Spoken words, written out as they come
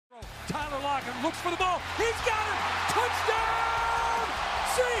Tyler Lockett looks for the ball. He's got it. Touchdown,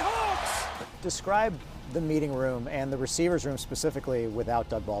 Seahawks. Describe the meeting room and the receivers room specifically without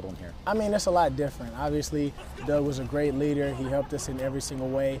Doug Baldwin here. I mean, it's a lot different. Obviously, Doug was a great leader. He helped us in every single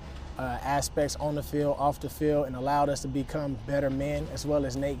way, aspects on the field, off the field, and allowed us to become better men, as well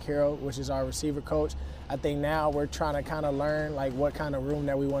as Nate Carroll, which is our receiver coach. I think now we're trying to kind of learn like what kind of room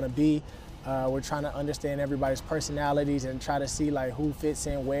that we want to be. We're trying to understand everybody's personalities and try to see like who fits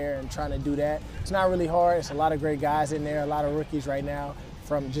in where and trying to do that. It's not really hard. It's a lot of great guys in there, a lot of rookies right now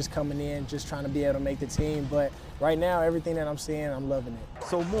from just coming in, just trying to be able to make the team. But right now, everything that I'm seeing, I'm loving it.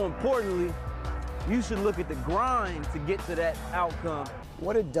 So more importantly, you should look at the grind to get to that outcome.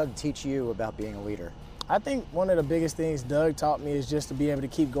 What did Doug teach you about being a leader? I think one of the biggest things Doug taught me is just to be able to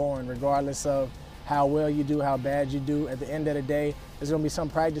keep going regardless of how well you do, how bad you do. At the end of the day, there's going to be some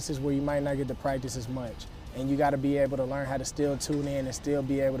practices where you might not get to practice as much. And you got to be able to learn how to still tune in and still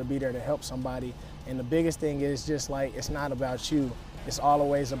be able to be there to help somebody. And the biggest thing is just like, it's not about you. It's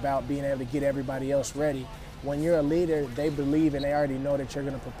always about being able to get everybody else ready. When you're a leader, they believe and they already know that you're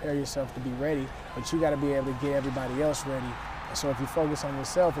going to prepare yourself to be ready, but you got to be able to get everybody else ready. And so if you focus on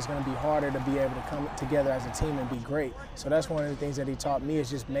yourself, it's going to be harder to be able to come together as a team and be great. So that's one of the things that he taught me,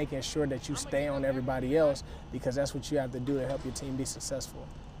 is just making sure that you stay on everybody else, because that's what you have to do to help your team be successful.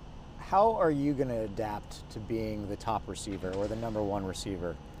 How are you going to adapt to being the top receiver or the #1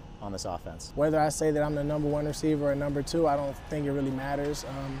 receiver on this offense? Whether I say that I'm the #1 receiver or #2, I don't think it really matters.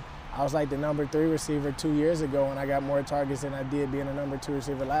 I was like the #3 receiver 2 years ago, and I got more targets than I did being a #2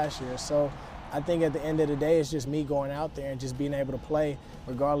 receiver last year. So I think at the end of the day, it's just me going out there and just being able to play,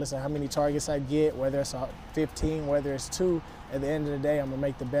 regardless of how many targets I get, whether it's 15, whether it's 2. At the end of the day, I'm going to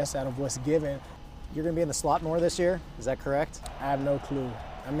make the best out of what's given. You're going to be in the slot more this year, is that correct? I have no clue.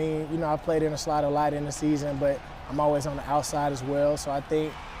 I mean, you know, I played in the slot a lot in the season, but I'm always on the outside as well. So I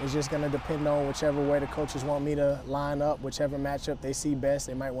think it's just going to depend on whichever way the coaches want me to line up, whichever matchup they see best,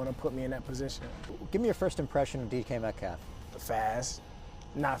 they might want to put me in that position. Give me your first impression of DK Metcalf. Fast.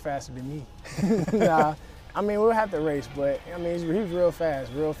 Not faster than me. Nah, I mean, we'll have to race, but I mean, he's real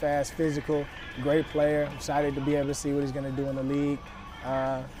fast, physical, great player. I'm excited to be able to see what he's going to do in the league.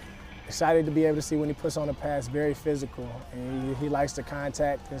 Excited to be able to see when he puts on the pass, very physical, and he likes to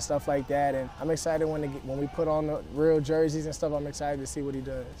contact and stuff like that. And I'm excited when we put on the real jerseys and stuff, I'm excited to see what he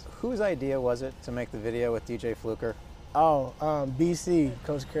does. Whose idea was it to make the video with DJ Fluker? Oh, BC,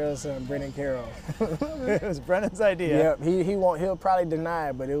 Coach Carroll's son, Brendan Carroll. It was Brendan's idea. Yep, he'll probably deny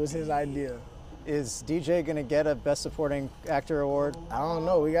it, but it was his idea. Is DJ gonna get a Best Supporting Actor award? I don't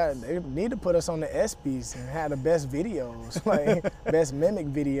know. They need to put us on the ESPYs and have the best videos, like best mimic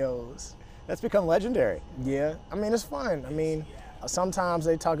videos. That's become legendary. Yeah, I mean, it's fun. I mean, sometimes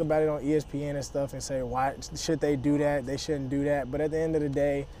they talk about it on ESPN and stuff and say, why should they do that? They shouldn't do that. But at the end of the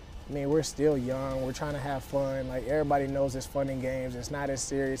day, I mean, we're still young. We're trying to have fun. Like, everybody knows it's fun in games. It's not as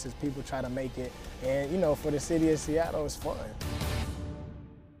serious as people try to make it. And, you know, for the city of Seattle, it's fun.